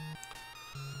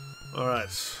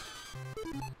 Alright.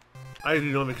 I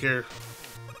do not even care.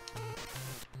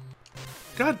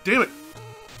 God damn it!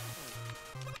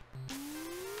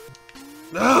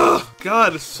 Ah,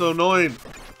 God, this is so annoying.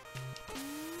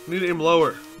 I need to aim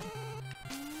lower.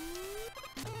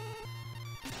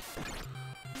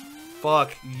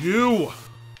 Fuck you!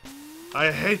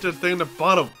 I hate that thing at the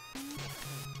bottom.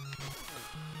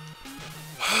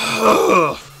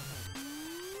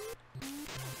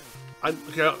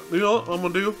 Okay, you know what I'm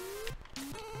gonna do?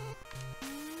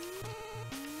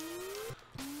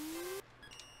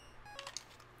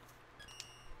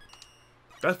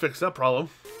 That fixed that problem.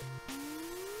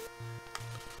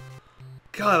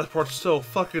 God, that part's so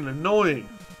fucking annoying.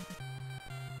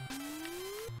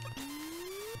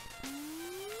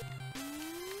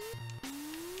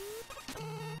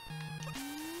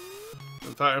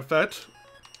 In fact,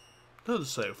 another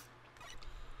save.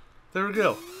 There we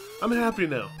go. I'm happy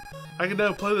now. I can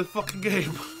now play this fucking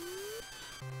game.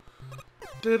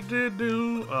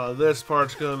 Oh, this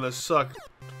part's gonna suck.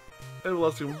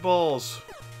 Everlasting balls.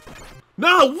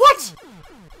 No, what?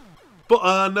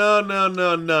 But no.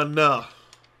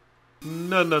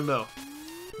 No.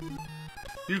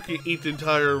 You can eat the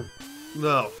entire.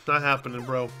 No, not happening,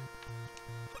 bro.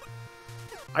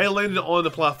 I landed on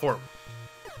the platform.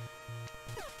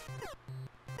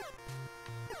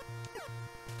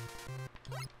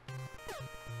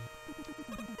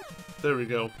 There we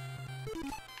go.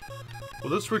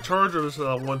 Will this recharge or this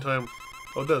one time?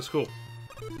 Oh, it does. Cool.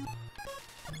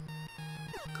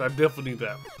 I definitely need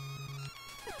that.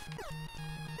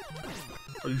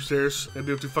 Are you serious? And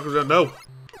do 2 fuckers around? No!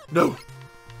 No!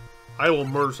 I will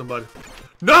murder somebody.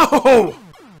 No!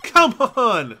 Come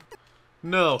on!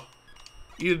 No.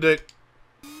 Eat a dick.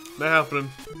 Not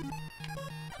happening.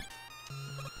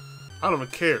 I don't even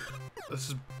care. This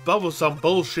is some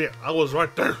bullshit. I was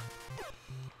right there.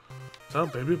 Some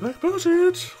baby back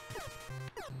bullshit.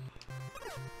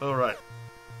 Alright.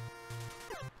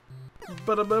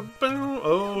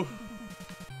 Oh.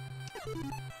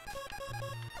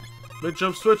 Mid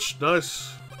jump switch.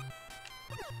 Nice.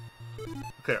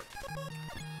 Okay.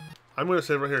 I'm gonna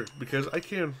save right here because I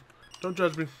can. Don't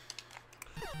judge me.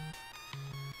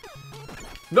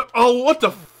 No. Oh, what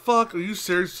the fuck? Are you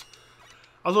serious?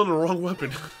 I was on the wrong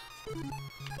weapon.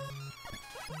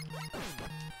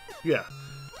 Yeah.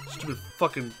 Stupid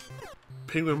fucking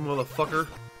penguin motherfucker.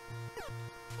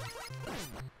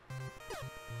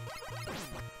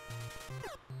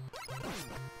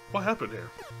 What happened here?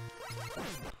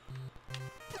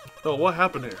 Oh, what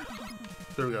happened here?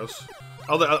 There we go.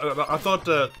 I thought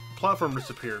the platform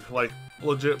disappeared, like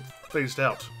legit phased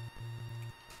out.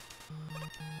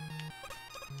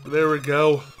 There we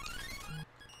go.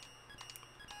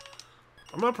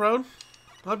 I'm not proud.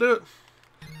 I'll do it.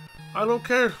 I don't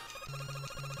care.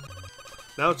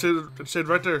 Now it said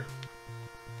right there.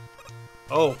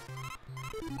 Oh.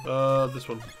 This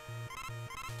one.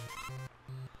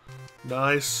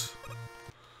 Nice.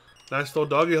 Nice little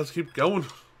doggy. Let's keep going.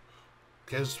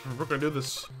 Guess we're gonna do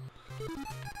this.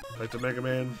 Back to Mega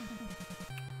Man.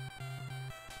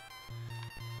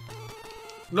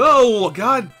 No!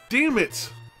 God damn it!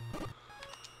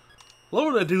 Why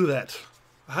would I do that?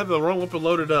 I have the wrong weapon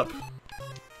loaded up.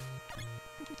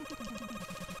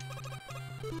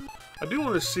 I do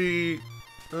want to see...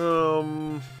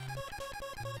 Nah.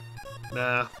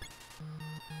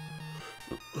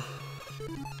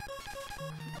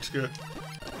 It's good.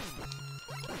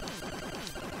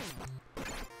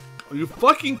 Are you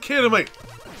fucking kidding me?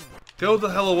 Go the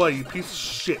hell away, you piece of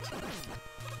shit.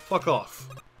 Fuck off.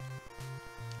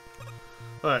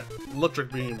 Alright,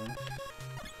 electric beam.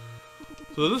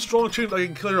 So this strong chance I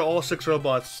can clear all 6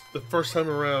 robots the first time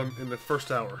around in the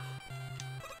first hour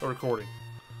of recording.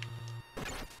 I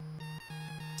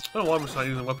don't know why I'm just not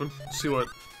using a weapon. Let's see what.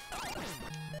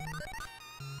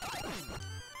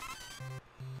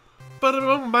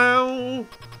 I'm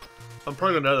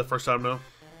probably gonna die the first time now.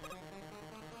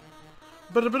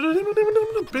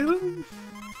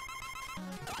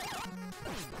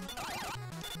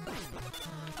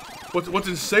 What's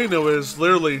insane though is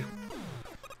literally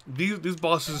these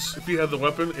bosses, if you have the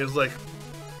weapon, is like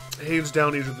hands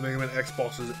down easier than Mega Man X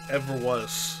bosses ever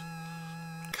was.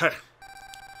 Okay.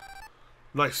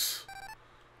 Nice.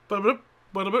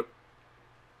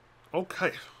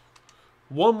 Okay.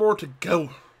 One more to go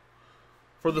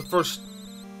for the first.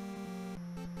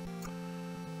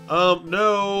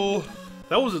 No.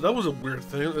 That was a weird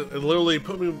thing. It literally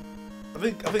put me. I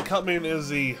think Cutman is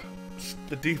the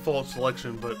default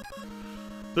selection, but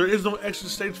there is no extra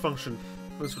stage function.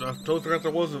 Listen, I totally forgot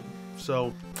there wasn't.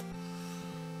 So,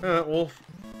 alright, well,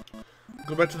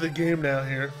 go back to the game now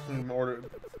here. Order.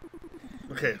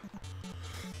 Okay.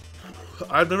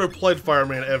 I've never played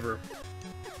Fireman ever.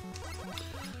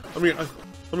 I mean, let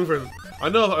me phrase it. I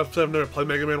know I've never played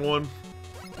Mega Man 1,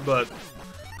 but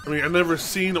I mean, I've never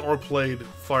seen or played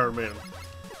Fireman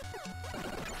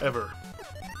ever.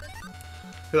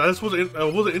 I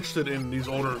wasn't interested in these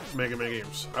older Mega Man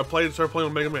games. I started playing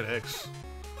on Mega Man X,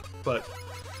 but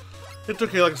it's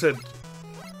okay. Like I said,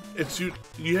 it's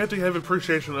you have to have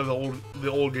appreciation of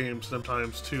the old games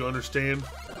sometimes to understand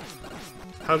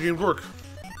how games work.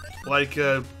 Like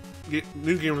new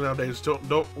gamers nowadays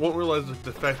won't realize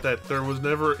the fact that there was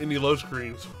never any load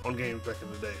screens on games back in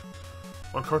the day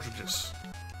on cartridges.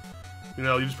 You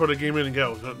know, you just put a game in and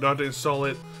go. Don't have to install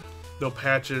it. No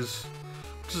patches.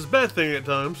 Which is a bad thing at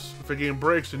times. If a game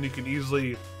breaks, then you can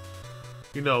easily,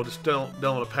 you know, just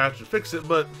download a patch and fix it.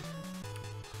 But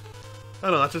I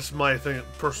don't know. That's just my thing,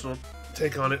 personal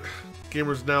take on it.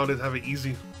 Gamers nowadays have it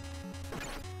easy.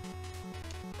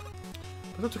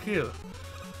 But that's okay.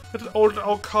 That's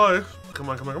okay. Come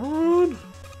on.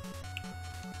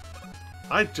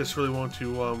 I just really want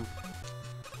to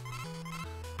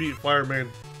beat Fireman,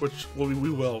 which we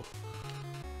will.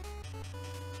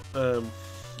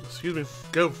 Excuse me.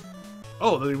 Go.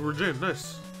 Oh, they were in.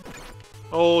 Nice.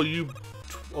 Oh, you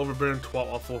overbearing twat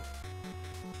awful.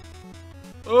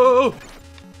 Oh,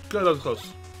 good. That was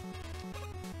close.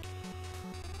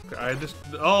 Okay,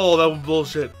 oh, that was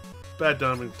bullshit. Bad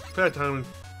timing. Bad timing.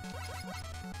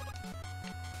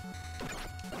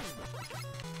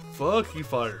 Fuck you,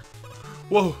 fire.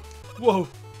 Whoa. Whoa.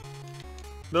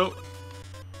 Nope.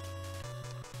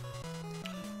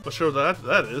 Not sure what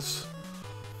that is.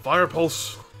 Fire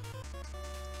pulse.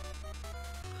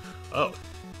 Oh,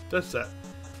 that's that.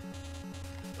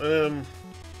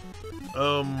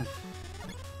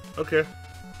 Okay.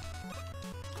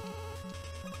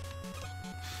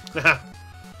 Haha.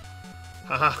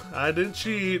 Haha, I didn't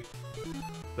cheat.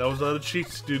 That was not a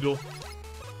cheat, doodle.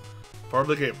 Part of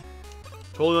the game.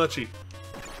 Totally not cheat.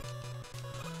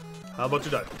 How about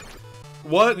you die?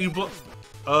 What? You blow?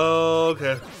 Oh,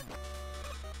 okay.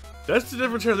 That's the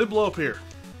difference here. They blow up here.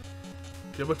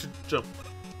 Okay, how about you jump?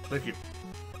 Thank you.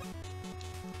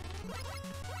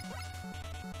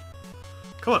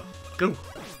 Come on, go.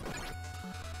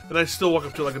 And I still walk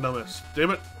up to it like a dumbass.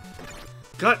 Damn it.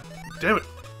 God damn it.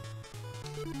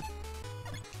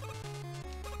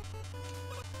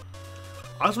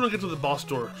 I just want to get to the boss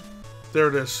door. There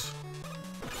it is.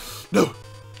 No!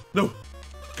 No!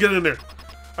 Get in there!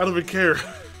 I don't even care.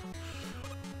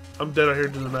 I'm dead out here,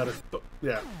 it doesn't matter. But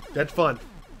yeah, that's fun.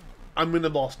 I'm in the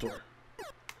boss door.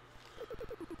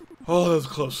 Oh, that was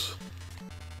close.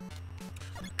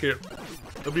 Okay,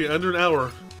 it'll be under an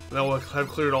hour, and I will have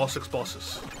cleared all 6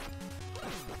 bosses.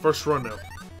 First run now.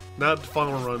 Not the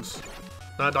final runs.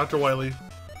 Not dr.Willy.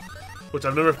 Which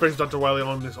I've never faced dr.Willy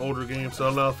on this older game, so I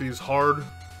don't know if he's hard.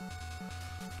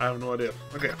 I have no idea.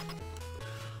 Okay.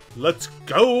 Let's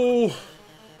go!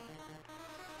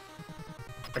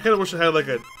 I kind of wish I had like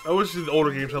I wish the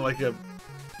older games had like a...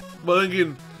 But then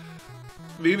again,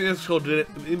 the NES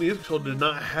control did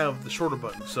not have the shorter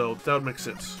button, so that would make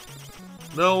sense.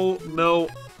 No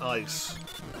ice.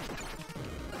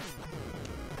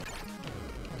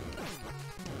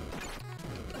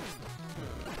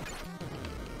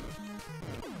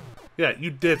 Yeah,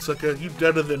 you dead, sucker. You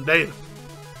deader than dead.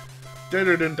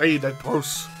 Deader than dead, that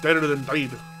gross. Deader than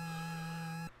dead.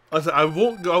 I said I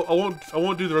won't go. I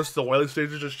won't do the rest of the Wily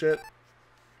stages just yet.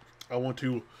 I want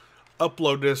to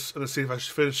upload this and see if I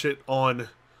should finish it on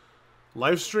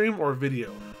live stream or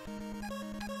video.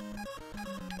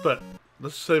 But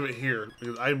let's save it here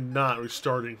because I'm not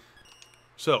restarting.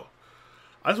 So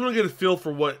I just want to get a feel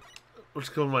for what's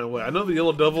coming my way. I know the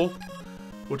Yellow Devil,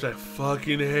 which I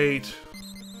fucking hate.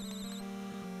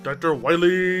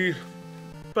 dr.Willy.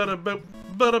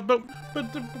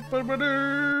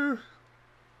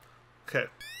 Okay.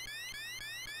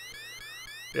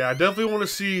 Yeah, I definitely want to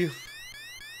see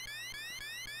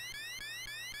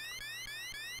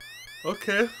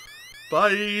Okay.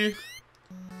 Bye.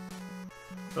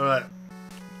 Alright.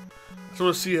 So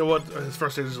let's see what his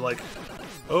first stage is like.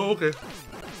 Oh, okay.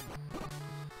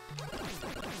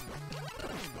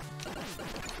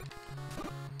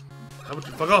 How about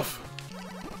you fuck off?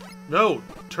 No!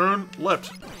 Turn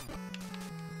left.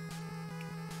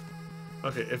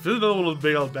 Okay, if there's another one of those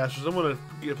big old bastards, I'm gonna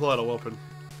pull out a weapon.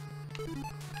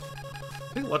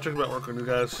 I think electric might work on you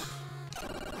guys.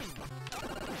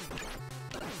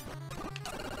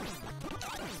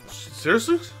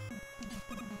 Seriously?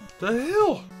 The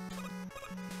hell?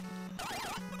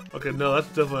 Okay, no, that's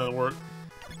definitely not gonna work.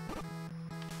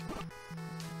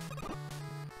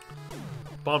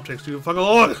 Bomb takes too fucking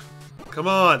long! Come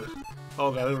on!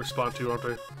 Oh god, they respond to you, aren't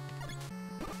they?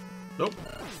 Nope.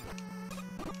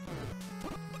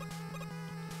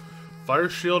 Fire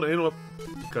shield and what?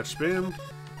 Got spin.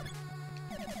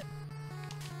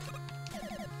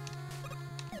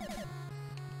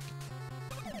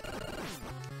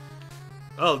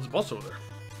 Oh, there's a boss over there.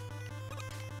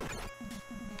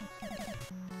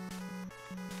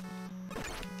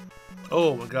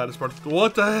 Oh my god, this part.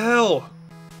 What the hell?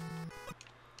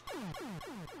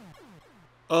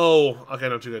 Oh, okay, I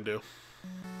know what you're gonna do.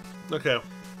 Okay.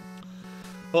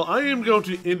 Well, I am going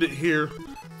to end it here.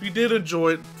 If you did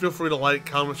enjoy it, feel free to like,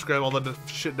 comment, subscribe, all that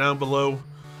shit down below.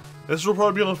 This will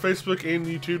probably be on Facebook and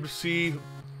YouTube to see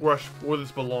where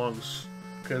this belongs.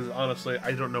 Because honestly,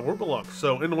 I don't know where it belongs.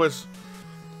 So, anyways,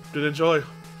 did enjoy.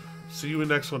 See you in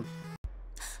the next one.